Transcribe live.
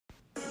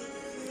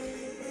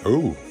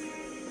Ooh,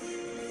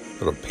 a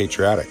little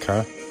patriotic,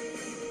 huh?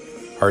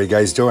 How are you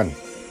guys doing?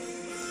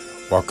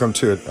 Welcome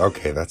to it.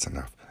 Okay, that's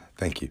enough.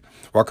 Thank you.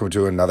 Welcome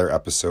to another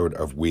episode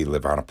of We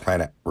Live on a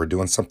Planet. We're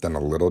doing something a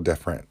little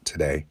different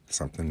today.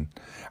 This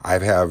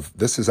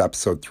is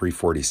episode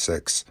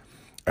 346,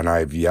 and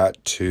I've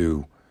yet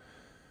to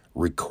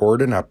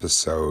record an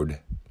episode,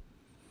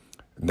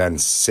 then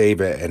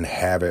save it and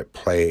have it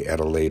play at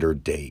a later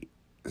date.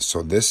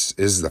 So this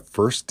is the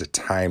first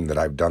time that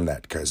I've done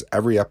that, because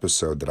every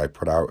episode that I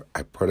put out,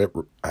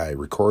 I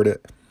record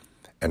it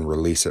and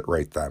release it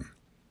right then.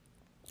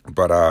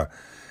 But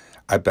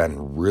I've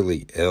been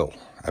really ill.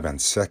 I've been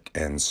sick,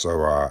 and so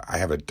I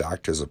have a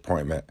doctor's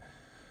appointment.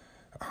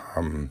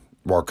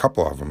 A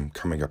couple of them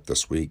coming up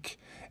this week,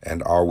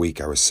 and all week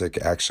I was sick.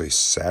 Actually,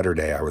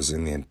 Saturday I was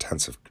in the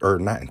ER,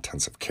 not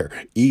intensive care.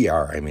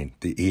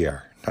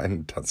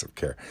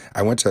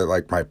 I went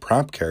to my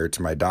prompt care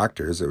to my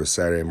doctors. It was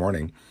Saturday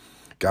morning.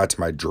 Got to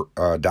my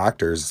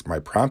doctors, my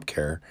prompt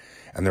care,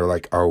 and they're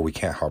like, "Oh, we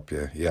can't help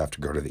you. You have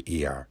to go to the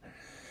ER."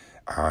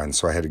 And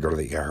so I had to go to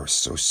the ER. I was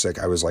so sick.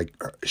 I was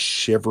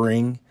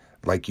shivering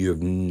like you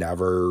have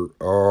never.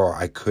 Oh,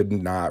 I could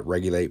not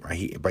regulate my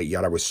heat, but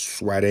yet I was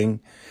sweating.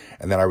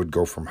 And then I would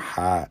go from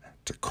hot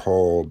to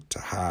cold to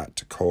hot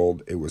to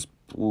cold. It was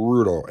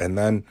brutal. And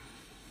then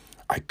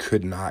I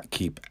could not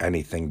keep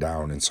anything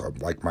down. And so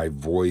my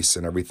voice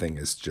and everything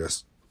is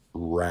just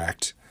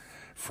racked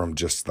from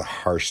just the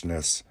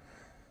harshness.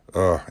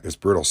 It's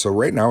brutal. So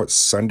right now it's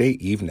Sunday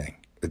evening.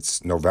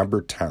 It's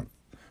November 10th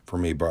for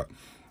me, but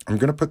I'm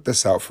going to put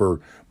this out for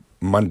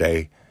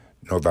Monday,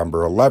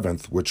 November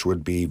 11th, which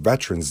would be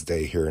Veterans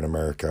Day here in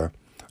America.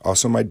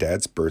 Also my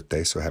dad's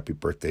birthday, so happy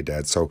birthday,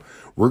 Dad. So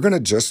we'll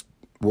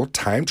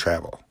time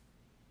travel.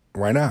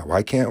 Why not?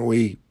 Why can't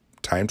we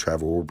time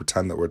travel? We'll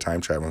pretend that we're time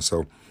traveling.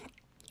 So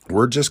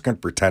we're just going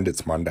to pretend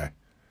it's Monday.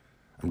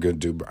 I'm going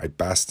to do my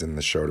best in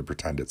the show to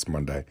pretend it's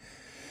Monday.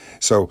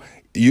 So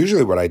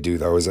usually what I do,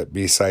 though, is that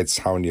besides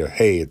telling you,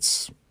 hey,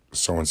 it's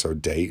so-and-so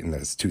date and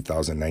it's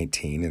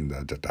 2019 and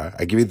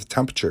I give you the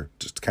temperature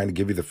just to kind of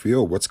give you the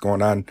feel what's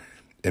going on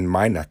in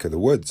my neck of the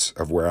woods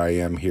of where I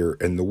am here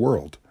in the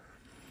world.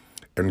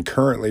 And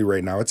currently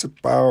right now it's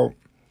about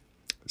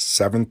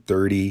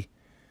 7:30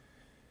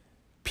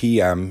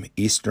 p.m.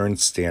 Eastern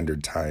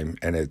Standard Time,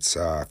 and it's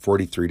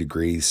 43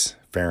 degrees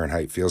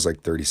Fahrenheit, feels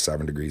like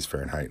 37 degrees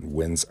Fahrenheit, and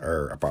winds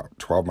are about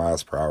 12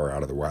 miles per hour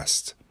out of the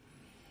west,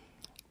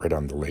 right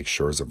on the lake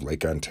shores of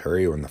Lake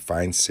Ontario in the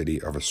fine city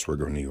of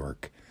Oswego, New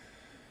York.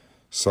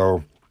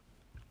 So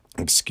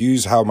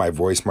excuse how my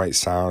voice might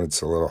sound.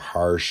 It's a little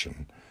harsh,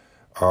 and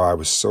I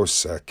was so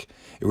sick.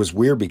 It was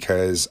weird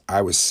because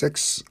I was sick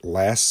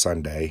last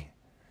Sunday,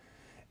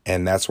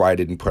 and that's why I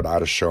didn't put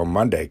out a show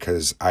Monday,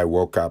 because I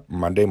woke up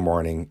Monday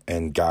morning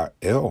and got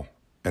ill.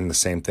 And the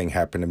same thing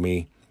happened to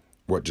me,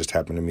 what just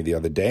happened to me the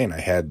other day, and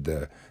I had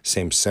the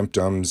same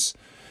symptoms,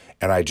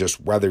 and I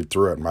just weathered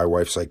through it. My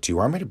wife's like, "Do you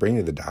want me to bring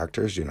you to the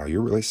doctors?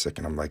 You're really sick."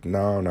 And I'm like,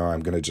 no, I'm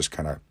going to just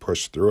kind of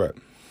push through it.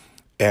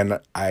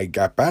 And I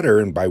got better,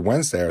 and by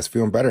Wednesday I was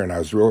feeling better, and I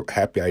was real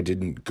happy I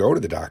didn't go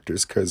to the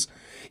doctors, because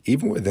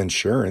even with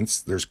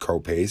insurance, there's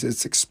copays.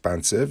 It's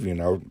expensive.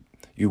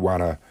 You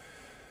want to,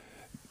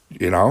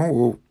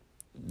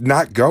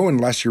 not go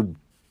unless you're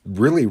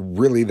really,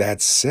 really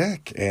that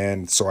sick.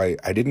 And so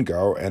I didn't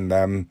go. And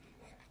then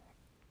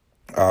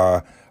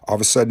all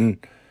of a sudden,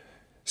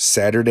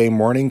 Saturday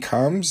morning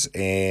comes,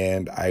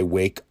 and I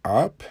wake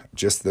up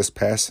just this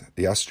past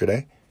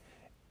yesterday,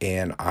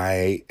 and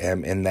I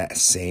am in that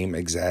same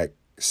exact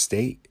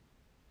state.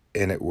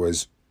 And it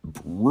was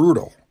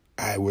brutal.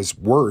 I was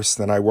worse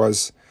than I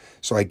was.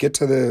 So I get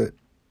to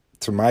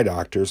my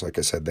doctors. Like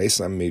I said, they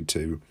send me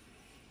to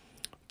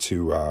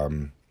I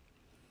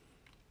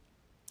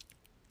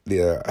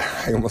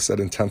almost said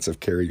intensive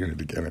care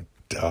unit again.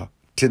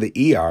 To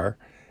the ER,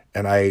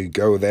 and I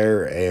go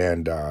there,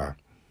 and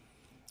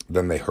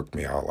then they hook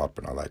me all up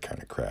and all that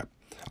kind of crap.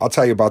 I'll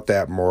tell you about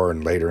that more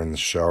and later in the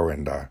show,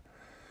 and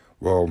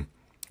we'll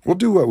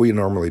do what we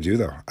normally do,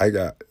 though. I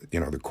got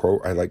the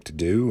quote I like to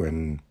do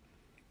and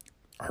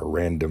our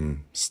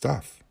random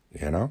stuff.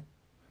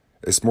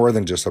 It's more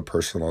than just a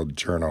personal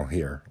journal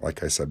here.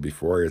 Like I said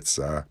before, it's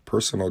a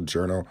personal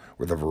journal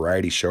with a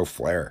variety show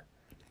flair.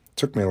 It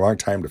took me a long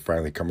time to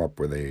finally come up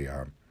with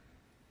a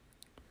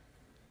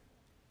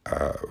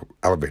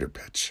elevator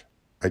pitch.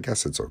 I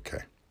guess it's okay.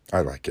 I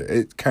like it.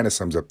 It kind of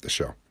sums up the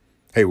show.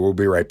 Hey, we'll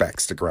be right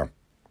back. Stick around.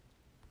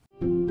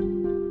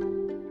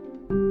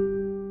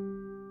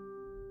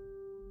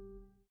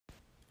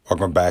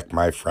 Welcome back,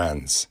 my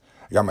friends.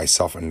 I got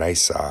myself a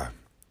nice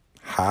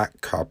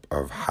hot cup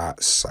of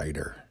hot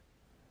cider.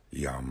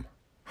 Yum.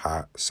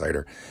 Hot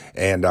cider.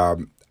 And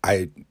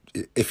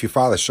if you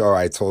follow the show,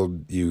 I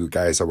told you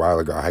guys a while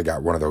ago, I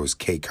got one of those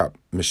K-Cup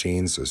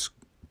machines, those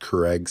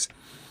Keurigs,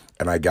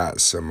 and I got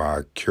some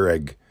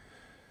Keurig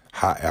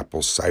hot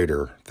apple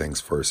cider things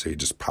for it. So you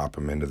just pop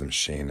them into the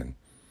machine, and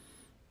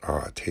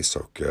it tastes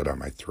so good on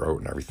my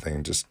throat and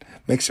everything. Just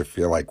makes you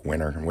feel like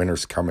winter.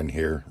 Winter's coming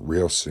here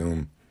real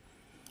soon.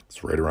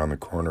 It's right around the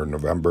corner,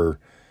 November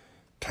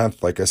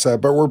 10th, like I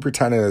said, but we're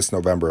pretending it's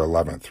November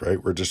 11th,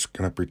 right? We're just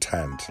going to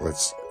pretend.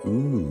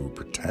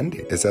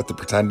 Pretending. Is that the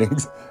pretending?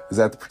 Is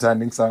that the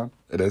pretending sound?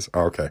 It is?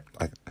 Oh, okay.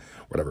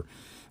 Whatever.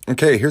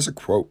 Okay, here's a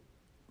quote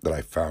that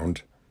I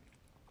found.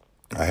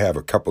 I have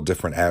a couple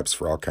different apps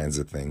for all kinds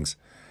of things.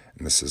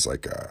 And this is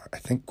like I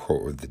think,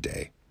 quote of the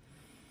day.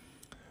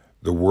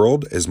 The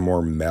world is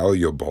more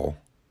malleable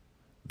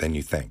than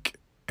you think,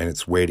 and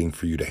it's waiting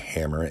for you to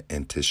hammer it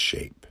into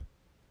shape.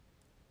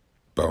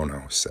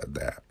 Bono said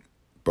that.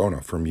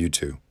 Bono from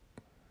U2,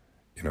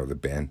 the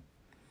band.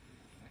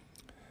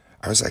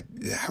 I was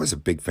a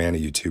big fan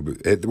of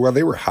U2.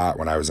 They were hot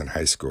when I was in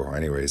high school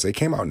anyways. They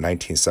came out in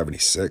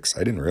 1976. I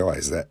didn't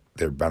realize that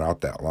they'd been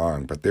out that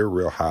long, but they were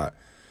real hot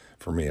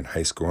for me in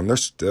high school. And they're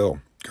still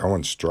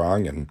going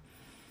strong and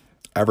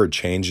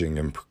ever-changing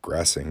and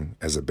progressing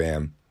as a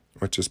band,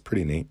 which is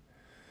pretty neat.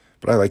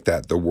 But I like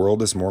that. The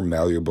world is more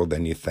malleable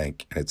than you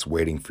think, and it's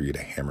waiting for you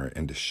to hammer it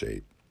into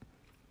shape.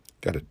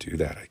 Got to do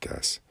that, I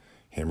guess.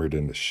 Hammer it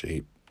into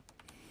shape.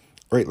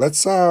 All right,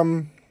 let's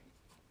do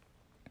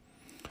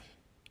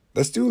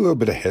a little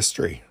bit of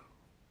history.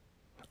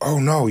 Oh,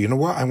 no, you know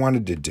what I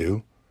wanted to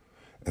do?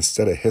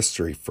 Instead of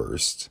history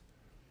first,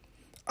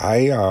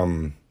 I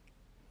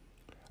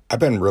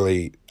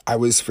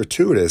was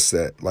fortuitous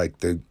that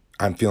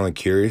I'm feeling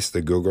curious,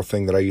 the Google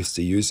thing that I used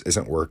to use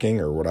isn't working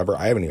or whatever.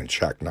 I haven't even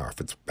checked now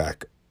if it's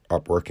back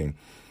up working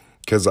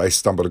because I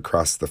stumbled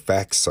across the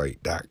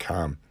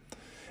factsite.com.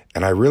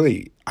 And I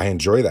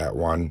enjoy that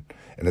one,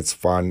 and it's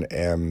fun.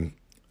 And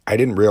I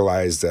didn't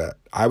realize that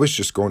I was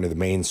just going to the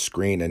main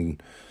screen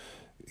and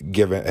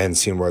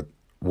seeing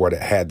what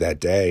it had that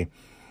day.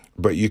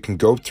 But you can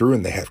go through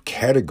and they have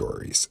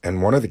categories.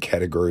 And one of the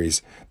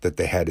categories that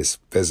they had is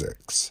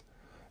physics.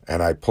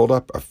 And I pulled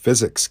up a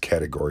physics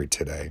category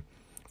today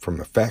from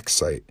the facts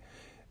site.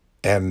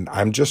 And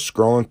I'm just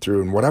scrolling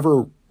through, and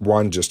whatever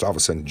one just all of a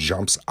sudden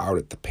jumps out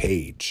at the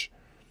page,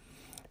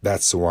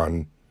 that's the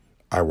one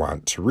I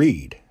want to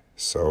read.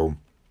 So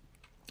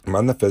I'm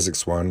on the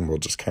physics one. We'll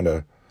just kind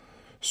of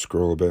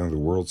scroll a bit. The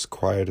world's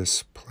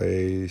quietest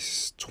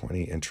place,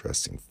 20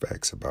 interesting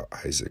facts about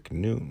Isaac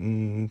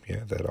Newton.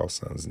 Yeah, that all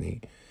sounds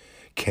neat.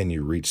 Can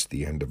you reach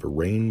the end of a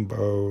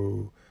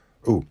rainbow?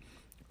 Oh,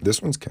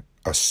 this one's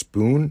a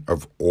spoon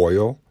of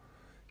oil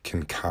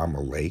can calm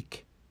a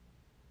lake.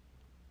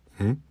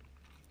 I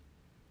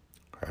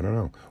don't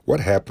know. What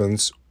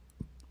happens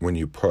when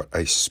you put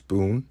a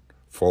spoon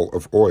full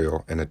of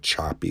oil in a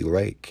choppy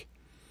lake?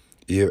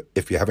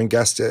 If you haven't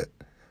guessed it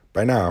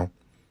by now,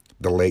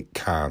 the lake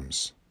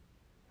calms.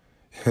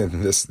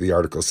 And the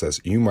article says,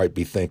 you might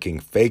be thinking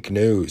fake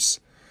news,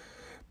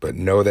 but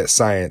know that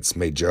science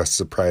may just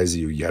surprise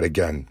you yet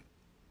again.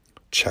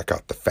 Check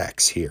out the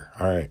facts here.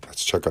 All right,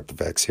 let's check out the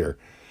facts here.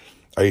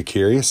 Are you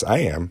curious? I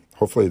am.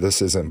 Hopefully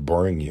this isn't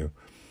boring you.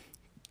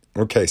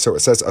 Okay, so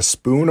it says a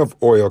spoon of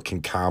oil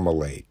can calm a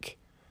lake.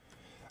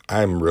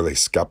 I'm really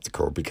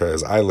skeptical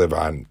because I live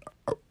on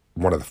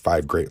one of the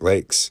 5 Great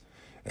Lakes,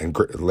 and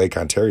Lake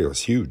Ontario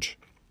is huge.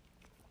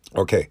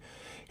 Okay,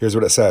 here's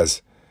what it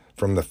says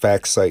from the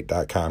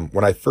factsite.com.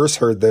 When I first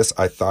heard this,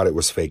 I thought it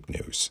was fake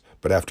news.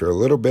 But after a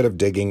little bit of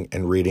digging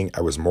and reading,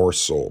 I was more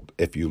sold.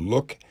 If you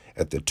look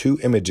at the 2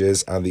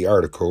 images on the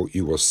article,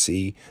 you will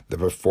see the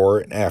before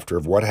and after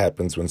of what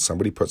happens when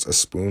somebody puts a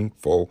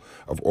spoonful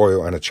of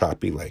oil in a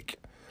choppy lake.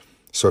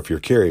 So if you're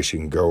curious, you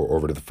can go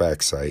over to the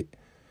factsite.com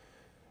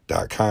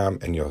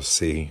and you'll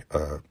see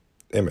an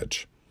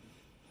image.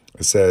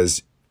 It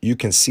says, you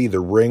can see the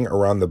ring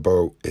around the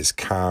boat is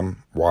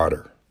calm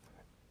water.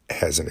 It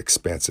has an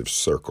expansive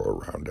circle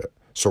around it.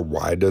 So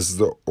why does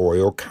the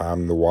oil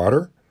calm the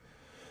water?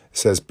 It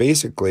says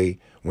basically,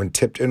 when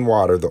tipped in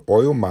water, the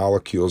oil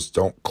molecules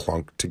don't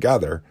clunk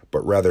together,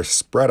 but rather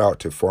spread out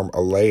to form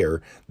a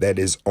layer that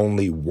is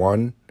only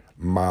 1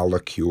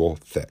 molecule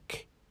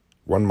thick.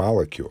 1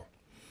 molecule.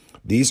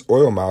 These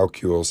oil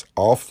molecules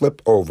all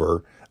flip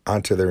over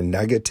onto their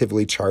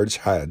negatively charged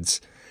heads,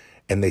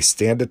 and they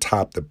stand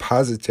atop the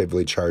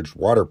positively charged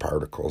water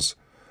particles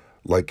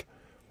like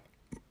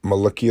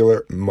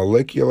molecular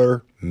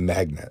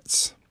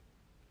magnets.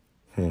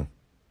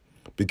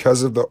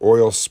 Because of the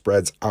oil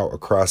spreads out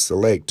across the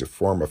lake to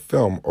form a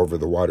film over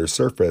the water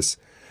surface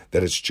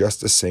that it's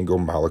just a single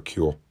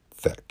molecule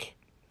thick.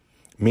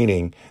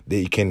 Meaning that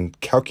you can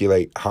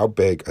calculate how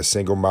big a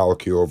single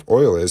molecule of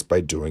oil is by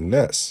doing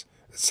this,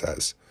 it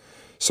says.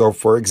 So,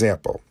 for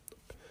example,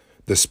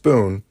 the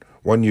spoon,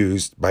 one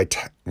used by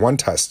one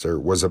tester,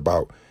 was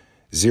about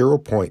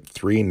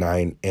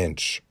 0.39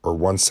 inch or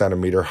 1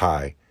 centimeter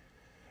high,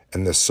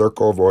 and the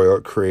circle of oil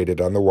it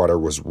created on the water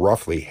was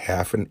roughly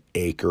half an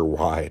acre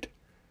wide.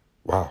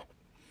 Wow.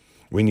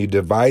 When you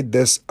divide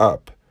this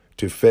up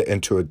to fit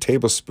into a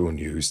tablespoon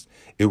used,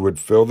 it would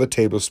fill the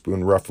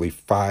tablespoon roughly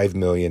 5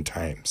 million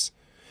times,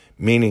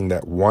 meaning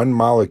that 1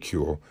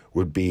 molecule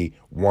would be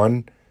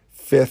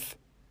 1/5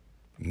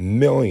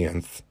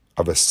 millionth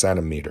of a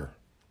centimeter.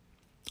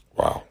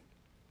 Wow.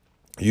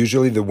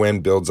 Usually the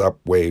wind builds up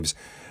waves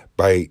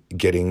by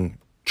getting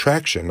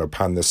traction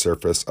upon the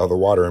surface of the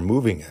water and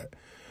moving it.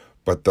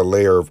 but the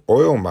layer of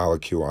oil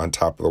molecule on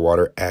top of the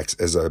water acts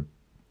as a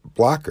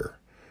blocker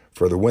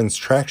for the wind's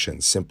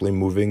traction, simply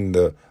moving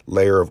the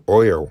layer of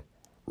oil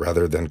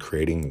rather than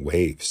creating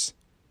waves.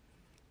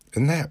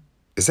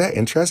 Is that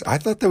interesting? I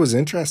thought that was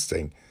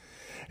interesting.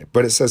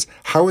 But it says,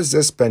 how has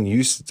this been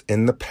used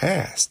in the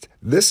past?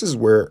 This is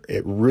where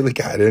it really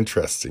got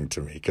interesting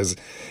to me, because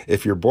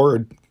if you're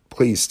bored,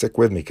 please stick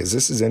with me, because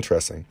this is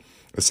interesting.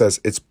 It says,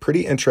 it's a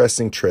pretty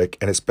interesting trick,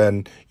 and it's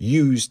been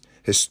used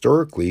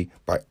historically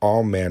by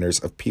all manners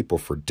of people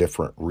for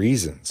different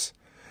reasons.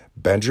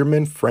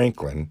 Benjamin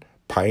Franklin,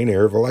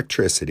 pioneer of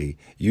electricity,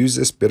 used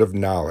this bit of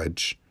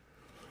knowledge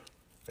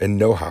and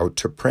know-how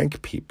to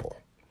prank people.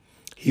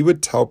 He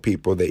would tell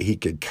people that he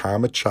could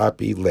calm a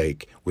choppy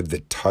lake with the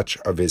touch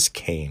of his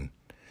cane.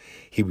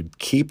 He would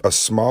keep a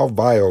small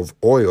vial of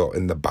oil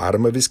in the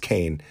bottom of his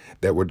cane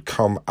that would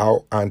come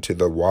out onto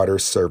the water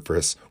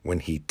surface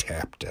when he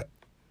tapped it.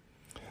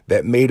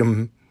 That made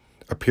him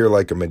appear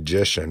like a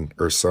magician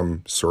or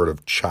some sort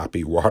of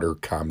choppy water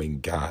calming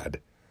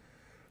god.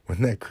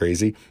 Wasn't that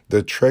crazy?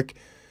 The trick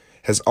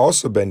has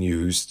also been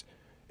used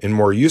in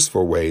more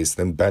useful ways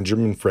than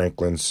Benjamin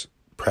Franklin's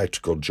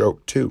practical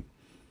joke, too.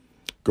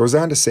 Goes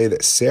on to say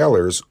that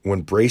sailors,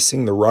 when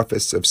bracing the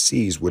roughest of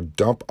seas, would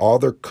dump all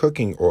their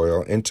cooking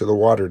oil into the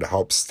water to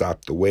help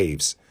stop the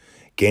waves,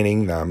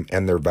 gaining them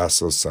and their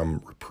vessels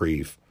some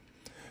reprieve.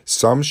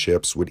 Some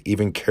ships would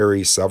even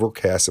carry several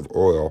casks of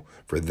oil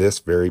for this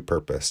very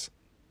purpose.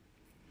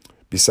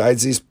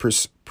 Besides these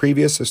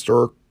previous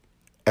historic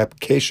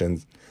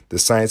applications, the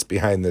science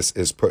behind this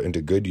is put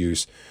into good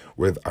use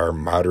with our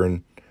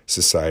modern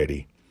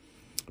society.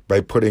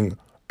 By putting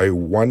a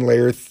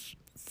one-layer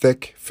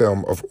thick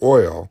film of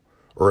oil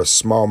or a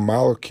small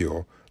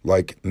molecule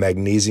like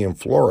magnesium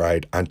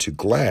fluoride onto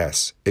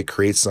glass, it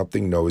creates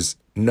something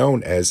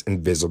known as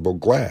invisible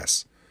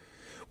glass,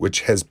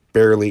 which has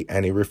barely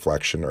any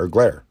reflection or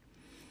glare.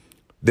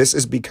 This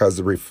is because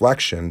the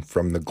reflection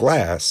from the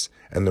glass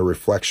and the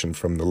reflection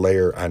from the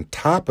layer on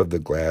top of the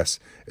glass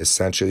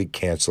essentially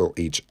cancel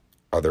each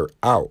other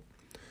out.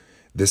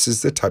 This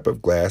is the type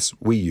of glass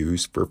we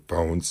use for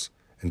phones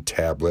and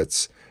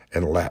tablets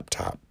and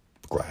laptop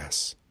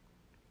glass.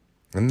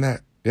 And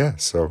that, yeah,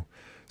 so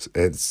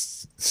it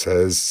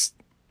says,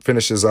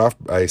 finishes off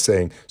by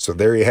saying, so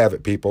there you have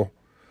it, people.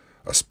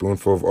 A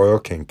spoonful of oil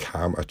can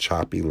calm a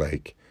choppy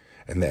lake.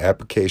 And the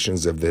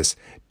applications of this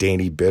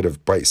dainty bit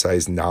of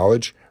bite-sized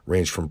knowledge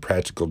range from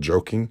practical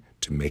joking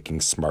to making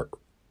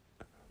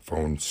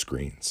smartphone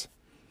screens.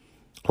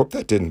 Hope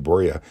that didn't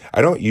bore you.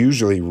 I don't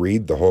usually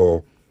read the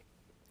whole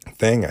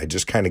thing. I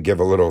just kind of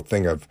give a little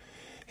thing of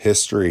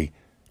history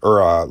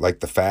or like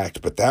the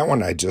fact. But that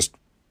one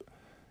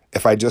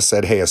if I just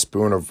said, hey, a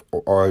spoon of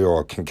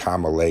oil can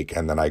calm a lake,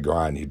 and then I go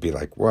on, you'd be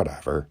like,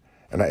 whatever.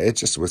 And it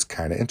just was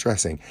kind of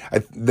interesting.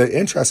 The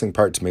interesting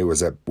part to me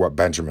was that what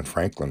Benjamin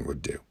Franklin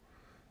would do.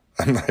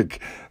 I'm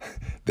like,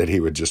 that he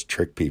would just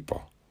trick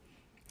people.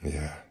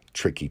 Yeah,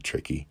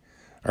 tricky.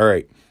 All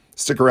right,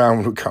 stick around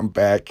when we come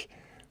back.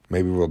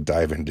 Maybe we'll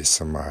dive into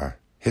some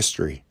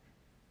history.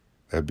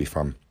 That'd be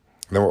fun.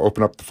 And then we'll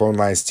open up the phone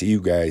lines to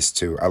you guys,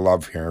 too. I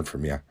love hearing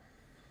from you.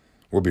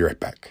 We'll be right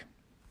back.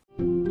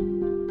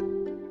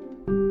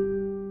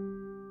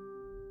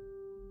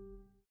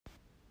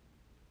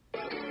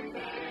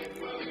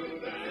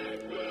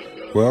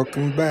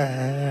 Welcome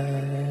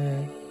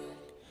back.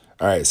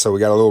 All right, so we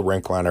got a little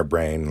wrinkle on our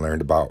brain,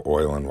 learned about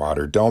oil and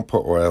water. Don't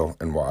put oil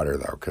in water,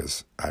 though,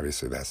 because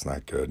obviously that's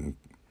not good. And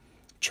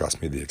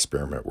trust me, the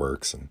experiment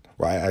works. And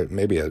a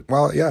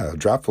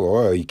drop full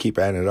of oil, you keep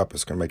adding it up,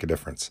 it's going to make a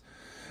difference.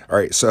 All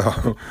right,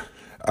 so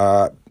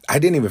I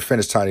didn't even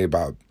finish telling you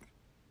about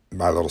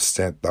my little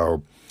stint,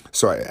 though.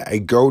 So I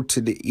go to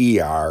the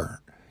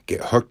ER,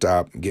 get hooked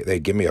up, they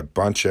give me a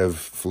bunch of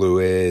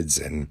fluids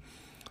and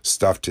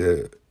stuff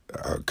to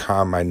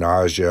calm my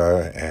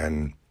nausea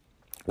and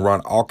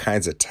run all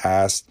kinds of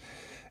tests.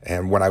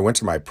 And when I went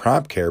to my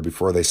prompt care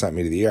before they sent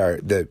me to the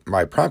ER,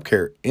 my prompt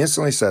care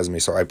instantly says to me,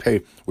 so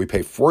we pay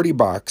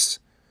 $40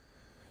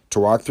 to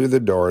walk through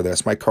the door.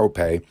 That's my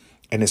copay.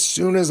 And as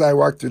soon as I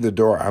walk through the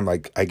door, I'm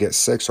like, I get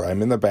sick. So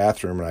I'm in the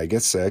bathroom and I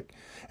get sick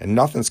and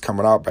nothing's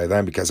coming out by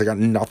then because I got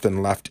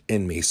nothing left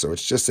in me. So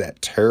it's just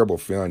that terrible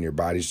feeling your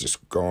body's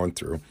just going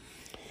through.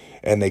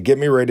 And they get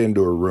me right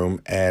into a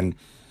room and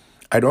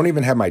I don't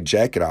even have my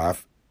jacket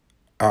off.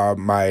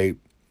 My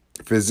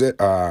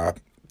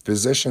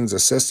physician's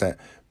assistant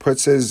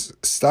puts his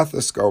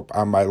stethoscope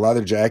on my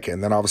leather jacket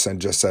and then all of a sudden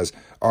just says,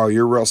 oh,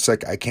 you're real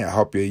sick. I can't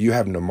help you. You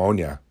have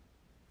pneumonia.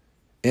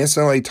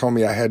 Instantly told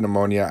me I had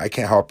pneumonia. I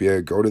can't help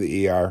you. Go to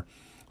the ER.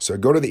 So I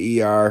go to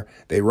the ER.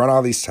 They run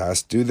all these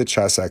tests, do the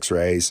chest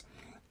x-rays,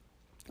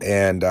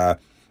 and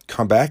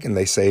come back and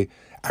they say,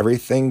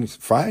 everything's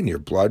fine. Your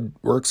blood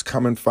work's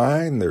coming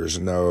fine. There's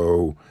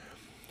no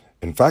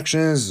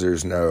infections.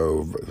 There's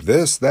no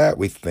this, that.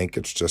 We think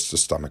it's just a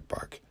stomach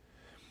bug.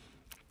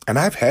 And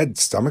I've had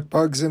stomach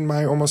bugs in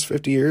my almost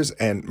 50 years,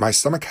 and my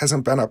stomach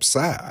hasn't been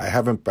upset. I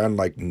haven't been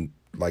I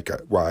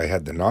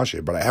had the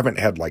nausea, but I haven't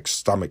had like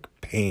stomach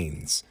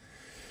pains.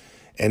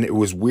 And it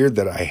was weird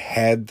that I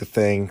had the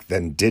thing,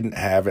 then didn't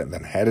have it, and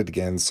then had it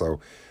again. So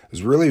it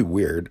was really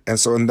weird. And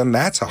then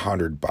that's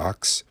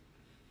 $100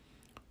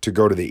 to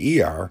go to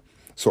the ER.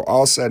 So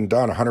all said and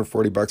done,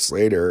 $140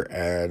 later,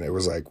 and it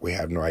was like, we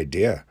have no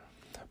idea.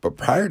 But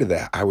prior to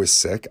that, I was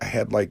sick. I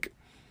had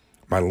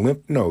my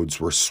lymph nodes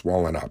were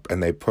swollen up,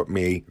 and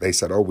they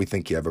said, oh, we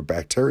think you have a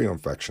bacterial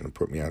infection, and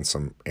put me on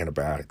some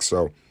antibiotics.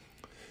 So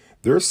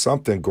there's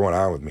something going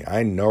on with me.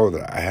 I know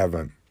that I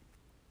haven't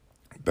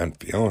been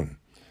feeling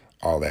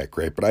all that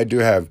great, but I do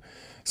have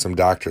some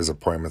doctor's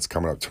appointments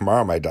coming up.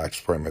 Tomorrow, my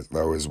doctor's appointment,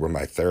 though, is with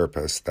my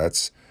therapist.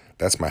 That's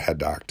my head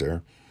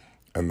doctor.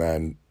 And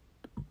then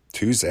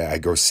Tuesday, I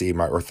go see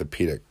my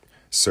orthopedic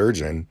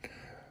surgeon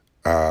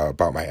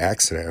about my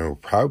accident. And it will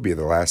probably be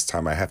the last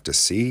time I have to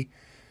see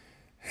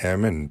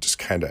him and just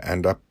kind of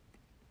end up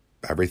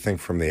everything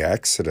from the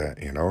accident,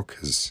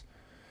 because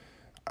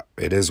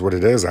it is what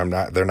it is. They're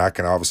not going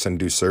to all of a sudden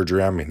do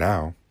surgery on me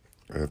now.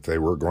 If they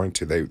were going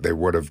to, they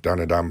would have done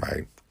it on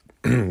my,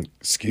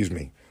 excuse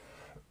me,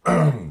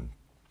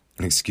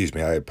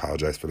 I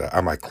apologize for that,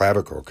 on my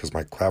clavicle, because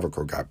my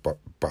clavicle got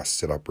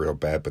busted up real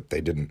bad, but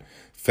they didn't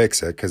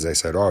fix it because they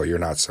said, oh, you're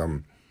not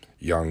some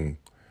young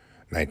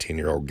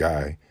 19-year-old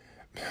guy.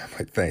 I'm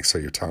like, thanks, so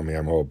you're telling me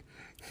I'm old.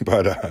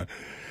 But,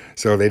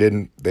 so they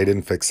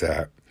didn't fix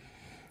that.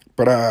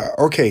 But,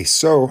 okay,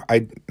 so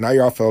now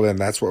you all filled in.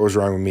 That's what was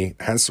wrong with me.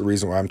 Hence the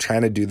reason why I'm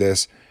trying to do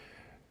this,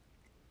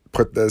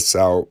 put this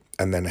out,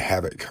 and then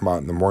have it come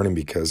out in the morning,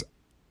 because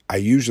I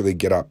usually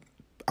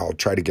I'll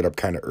try to get up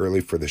kind of early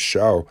for the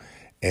show,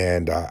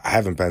 and I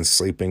haven't been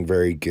sleeping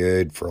very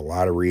good for a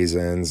lot of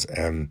reasons,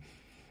 and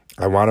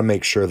I want to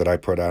make sure that I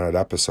put out an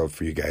episode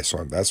for you guys.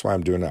 So that's why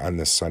I'm doing it on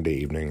this Sunday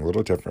evening, a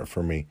little different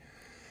for me,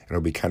 and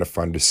it'll be kind of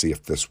fun to see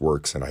if this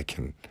works and I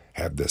can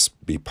have this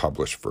be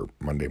published for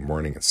Monday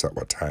morning and set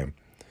what time.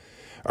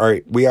 All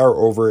right, we are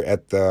over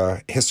at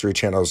the History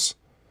Channel's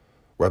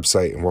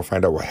website, and we'll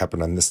find out what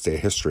happened on this day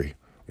of history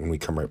when we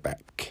come right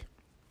back.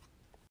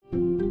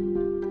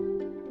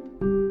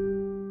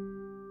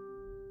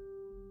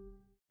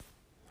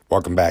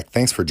 Welcome back.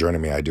 Thanks for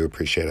joining me. I do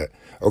appreciate it.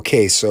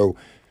 Okay, so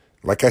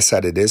like I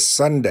said, it is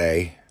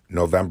Sunday,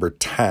 November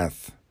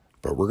 10th,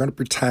 but we're going to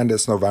pretend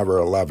it's November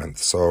 11th.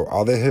 So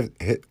all the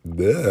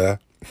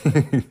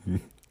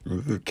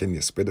can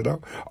you spit it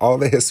out? All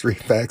the history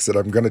facts that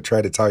I'm going to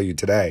try to tell you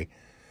today,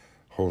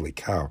 holy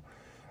cow,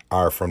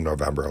 are from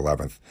November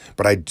 11th.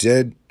 But I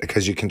did,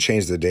 because you can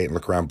change the date and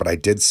look around, but I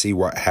did see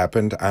what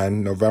happened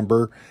on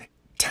November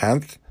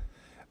 10th.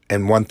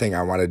 And one thing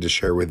I wanted to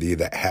share with you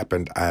that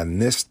happened on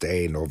this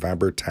day,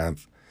 November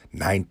 10th,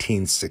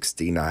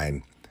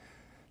 1969,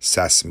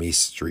 Sesame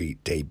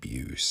Street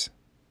debuts.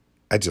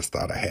 I just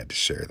thought I had to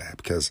share that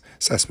because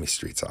Sesame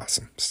Street's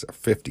awesome. It's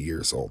 50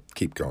 years old.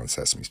 Keep going,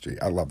 Sesame Street.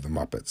 I love the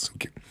Muppets.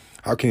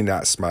 How can you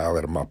not smile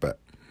at a Muppet?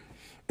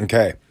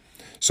 Okay,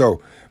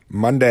 so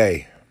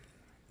Monday,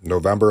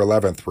 November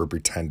 11th, we're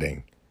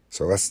pretending.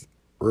 So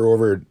we're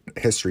over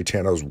at History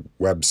Channel's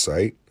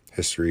website,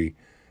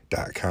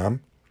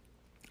 history.com.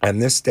 On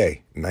this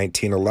day,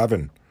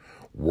 1911,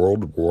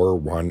 World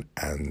War I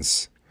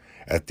ends.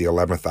 At the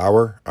 11th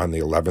hour, on the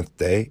 11th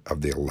day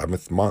of the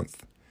 11th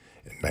month,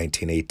 in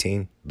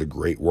 1918, the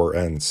Great War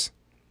ends.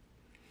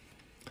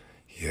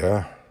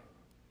 Yeah,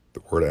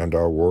 the war to end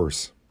all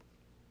wars.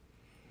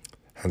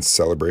 Hence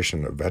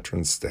celebration of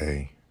Veterans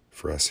Day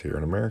for us here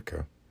in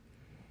America.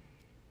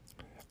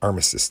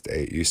 Armistice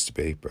Day it used to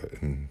be, but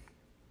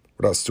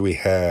what else do we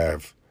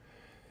have?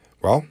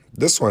 Well,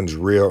 this one's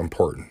real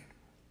important.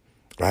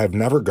 I have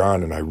never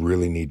gone, and I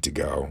really need to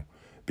go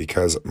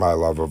because my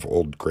love of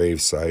old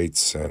grave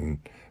sites and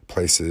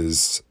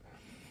places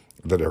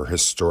that are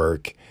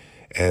historic.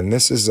 And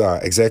this is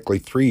exactly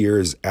 3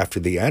 years after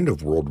the end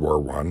of World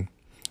War I.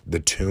 The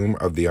Tomb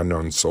of the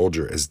Unknown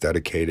Soldier is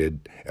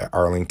dedicated at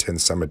Arlington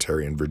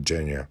Cemetery in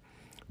Virginia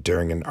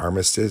during an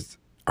Armistice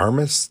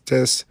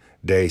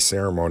Day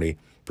ceremony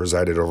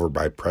presided over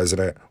by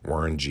President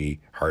Warren G.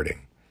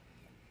 Harding.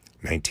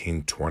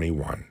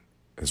 1921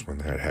 is when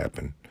that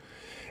happened.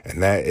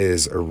 And that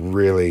is a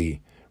really,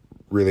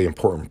 really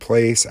important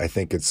place. I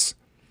think it's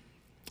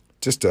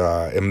just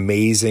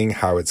amazing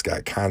how it's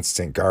got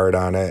constant guard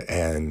on it,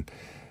 and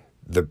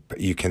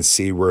you can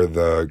see where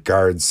the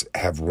guards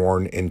have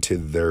worn into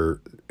the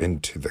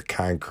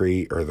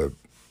concrete or the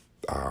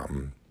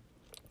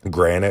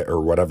granite or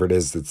whatever it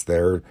is that's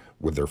there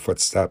with their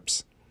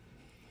footsteps.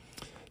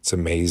 It's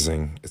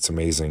amazing. It's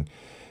amazing.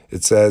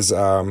 It says,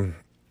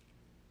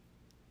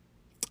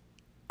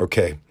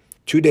 okay,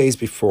 2 days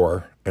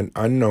before, an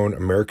unknown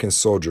American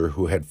soldier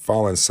who had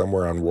fallen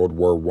somewhere on World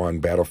War I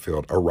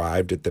battlefield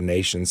arrived at the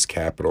nation's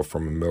capital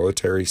from a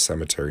military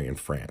cemetery in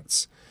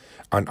France.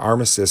 On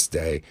Armistice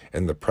Day,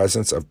 in the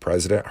presence of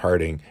President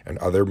Harding and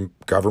other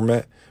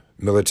government,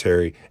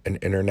 military, and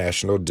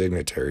international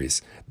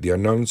dignitaries, the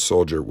unknown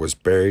soldier was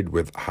buried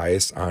with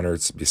highest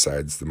honors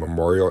besides the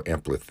Memorial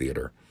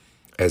Amphitheater.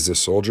 As the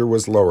soldier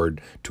was lowered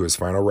to his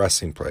final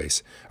resting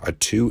place, a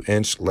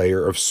 2-inch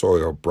layer of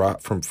soil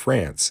brought from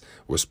France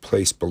was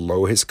placed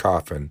below his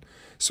coffin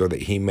so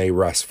that he may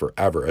rest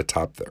forever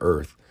atop the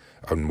earth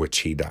on which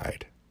he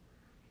died.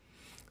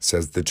 It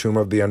says the tomb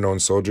of the unknown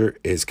soldier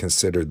is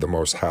considered the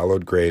most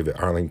hallowed grave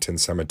at Arlington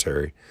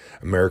Cemetery,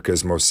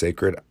 America's most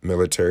sacred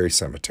military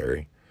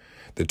cemetery.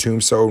 The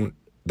tombstone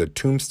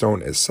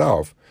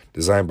itself,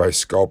 designed by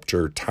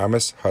sculptor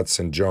Thomas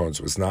Hudson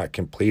Jones, was not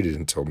completed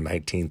until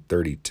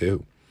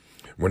 1932,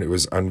 when it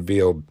was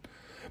unveiled,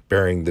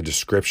 bearing the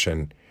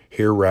description,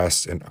 "Here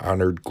rests in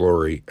honored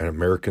glory an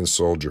American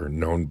soldier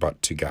known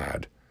but to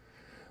God."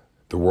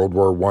 The World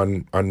War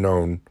I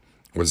unknown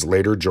was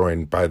later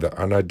joined by the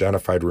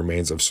unidentified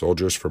remains of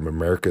soldiers from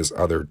America's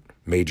other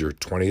major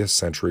 20th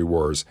century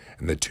wars,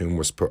 and the tomb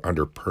was put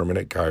under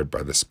permanent guard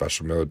by the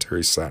Special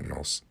Military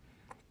Sentinels.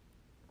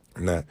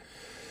 And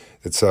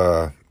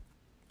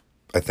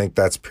I think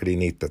that's pretty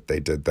neat that they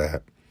did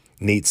that.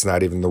 Neat's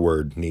not even the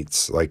word.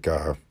 Neat's like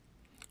a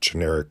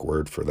generic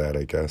word for that,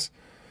 I guess.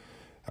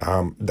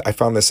 I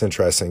found this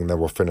interesting, and then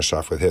we'll finish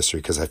off with history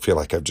because I feel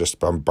like I've just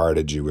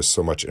bombarded you with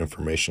so much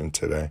information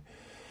today.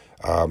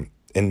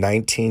 In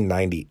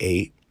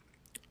 1998,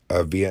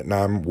 a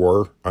Vietnam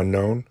War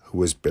unknown who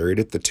was buried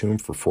at the tomb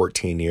for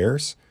 14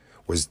 years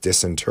was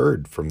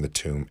disinterred from the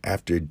tomb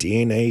after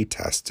DNA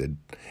tested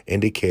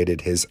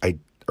indicated his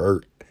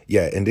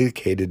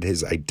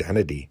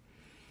identity.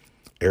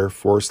 Air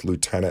Force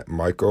Lieutenant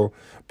Michael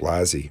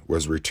Blasey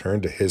was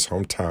returned to his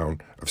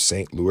hometown of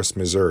St. Louis,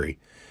 Missouri,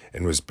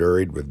 and was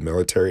buried with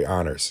military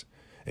honors,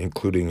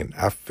 including an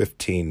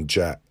F-15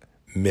 jet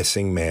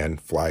missing man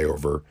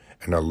flyover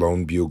and a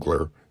lone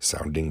bugler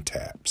sounding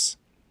taps.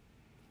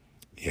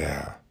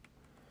 Yeah,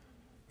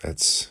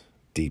 that's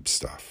deep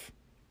stuff.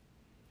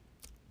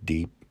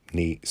 Deep,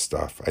 neat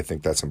stuff. I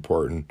think that's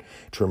important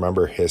to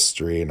remember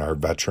history and our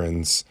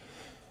veterans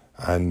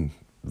on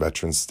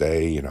Veterans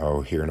Day,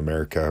 here in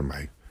America.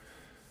 I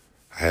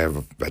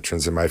have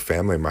veterans in my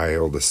family, my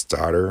oldest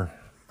daughter,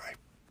 my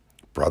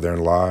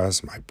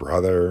brother-in-laws, my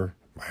brother,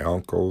 my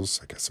uncles,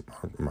 I guess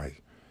my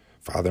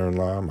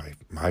father-in-law,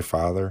 my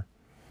father.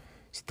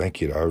 So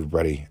thank you to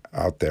everybody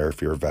out there.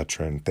 If you're a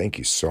veteran, thank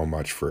you so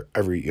much for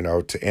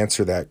to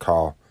answer that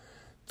call.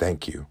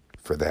 Thank you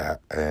for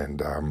that.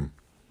 And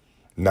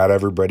not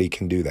everybody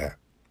can do that.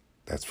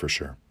 That's for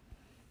sure.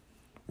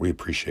 We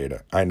appreciate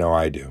it. I know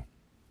I do.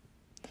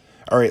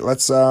 All right,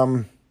 let's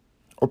open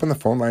the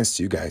phone lines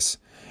to you guys.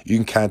 You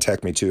can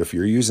contact me too. If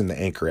you're using the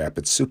Anchor app,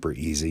 it's super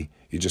easy.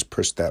 You just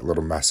push that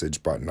little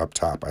message button up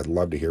top. I'd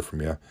love to hear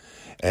from you.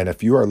 And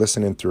if you are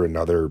listening through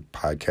another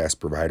podcast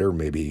provider,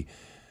 maybe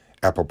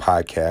Apple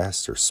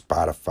Podcasts or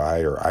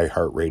Spotify or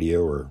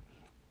iHeartRadio, or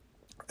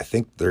I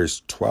think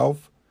there's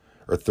 12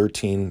 or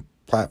 13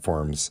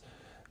 platforms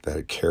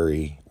that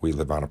carry We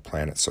Live on a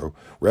Planet. So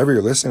wherever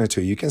you're listening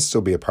to, you can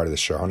still be a part of the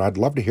show. And I'd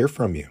love to hear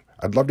from you.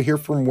 I'd love to hear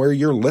from where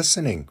you're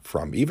listening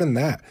from. Even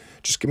that.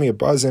 Just give me a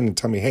buzz in and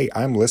tell me, hey,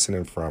 I'm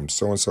listening from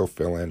so-and-so,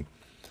 fill in.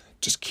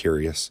 Just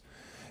curious.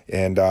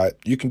 And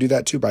you can do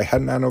that too by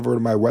heading on over to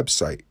my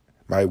website.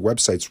 My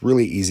website's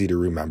really easy to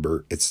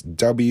remember. It's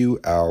WLOAP.com.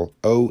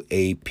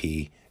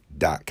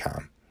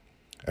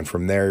 And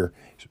from there,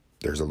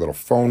 there's a little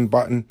phone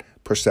button.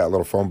 Push that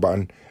little phone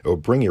button. It will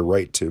bring you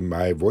right to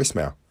my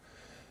voicemail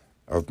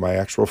of my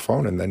actual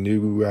phone. And then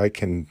I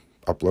can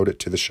upload it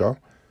to the show.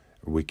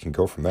 We can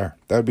go from there.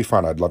 That would be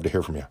fun. I'd love to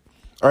hear from you.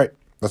 All right,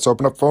 let's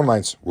open up phone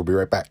lines. We'll be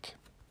right back.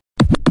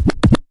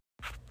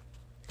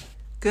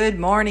 Good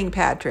morning,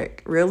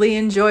 Patrick. Really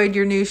enjoyed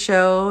your new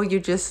show you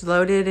just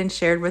loaded and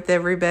shared with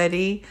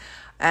everybody.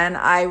 And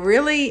I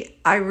really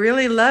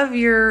love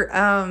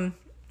your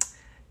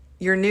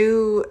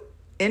new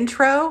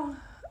intro.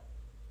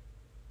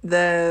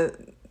 The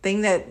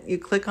thing that you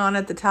click on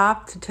at the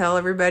top to tell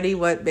everybody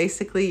what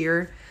basically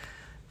your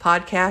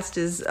podcast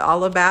is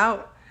all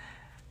about.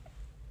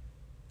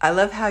 I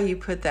love how you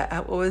put that.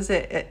 What was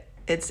it?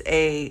 It's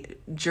a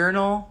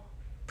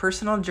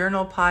personal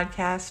journal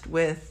podcast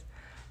with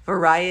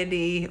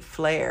variety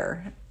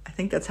flair. I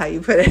think that's how you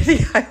put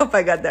it. I hope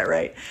I got that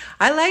right.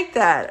 I like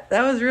that.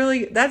 That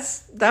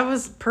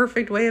was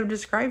perfect way of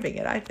describing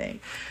it, I think.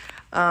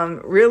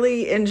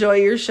 Really enjoy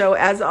your show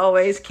as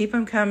always. Keep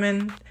them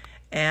coming.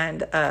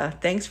 And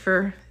thanks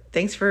for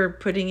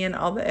putting in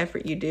all the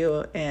effort you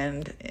do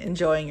and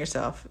enjoying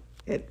yourself.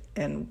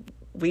 And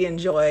we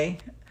enjoy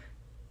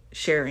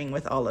sharing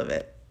with all of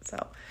it.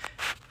 So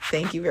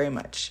thank you very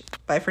much.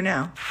 Bye for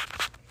now.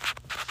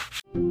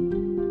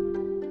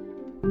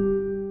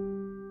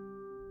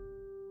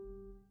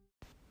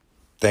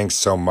 Thanks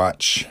so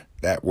much.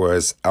 That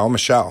was Elle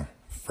Michelle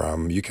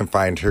you can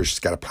find her. She's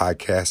got a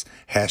podcast,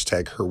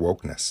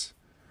 #HerWokeness.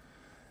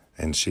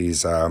 And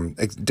she's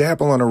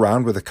dabbling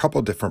around with a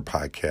couple different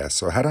podcasts.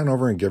 So head on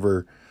over and give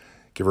her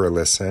a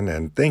listen.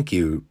 And thank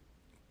you,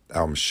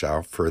 Elle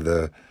Michelle, for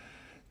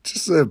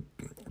just the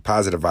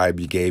positive vibe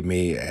you gave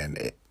me.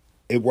 And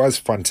it was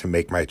fun to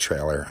make my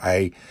trailer.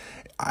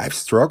 I've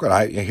struggled.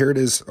 Here it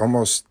is,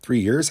 almost 3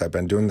 years I've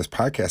been doing this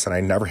podcast, and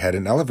I never had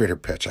an elevator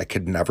pitch. I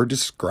could never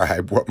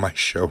describe what my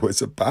show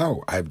was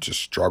about. I've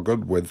just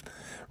struggled with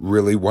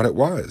really what it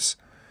was.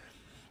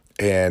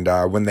 And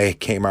when they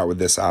came out with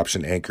this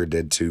option, Anchor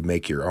did, to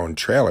make your own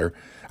trailer,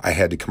 I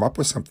had to come up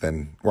with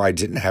something. Well, I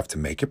didn't have to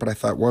make it, but I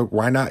thought, well,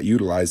 why not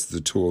utilize the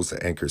tools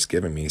that Anchor's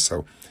given me?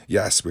 So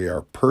yes, we are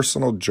a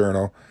personal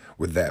journal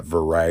with that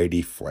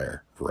variety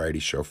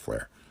show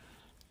flair.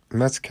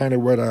 And that's kind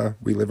of what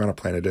We Live on a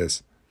Planet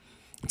is.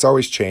 It's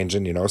always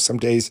changing, you know. Some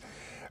days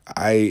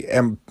I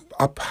am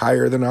up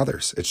higher than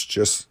others. It's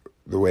just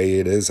the way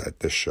it is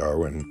at this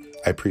show, and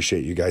I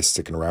appreciate you guys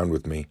sticking around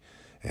with me.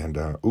 And,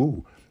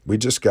 we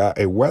just got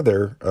a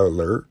weather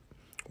alert,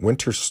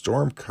 winter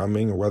storm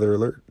coming, a weather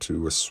alert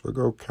to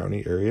Oswego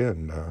County area,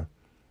 and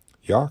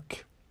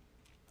yuck.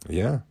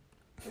 Yeah,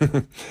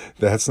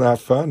 that's not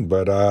fun,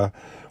 but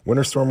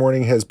winter storm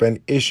warning has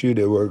been issued.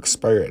 It will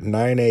expire at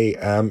 9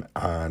 a.m.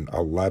 on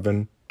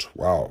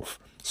 11/12.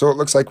 So it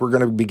looks like we're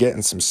going to be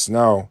getting some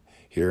snow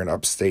here in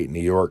upstate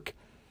New York.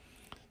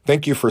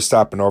 Thank you for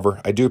stopping over.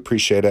 I do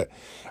appreciate it.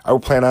 I will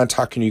plan on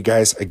talking to you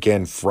guys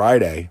again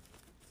Friday.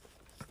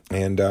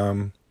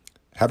 And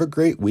have a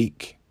great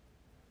week.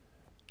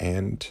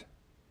 And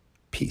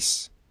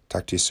peace.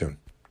 Talk to you soon.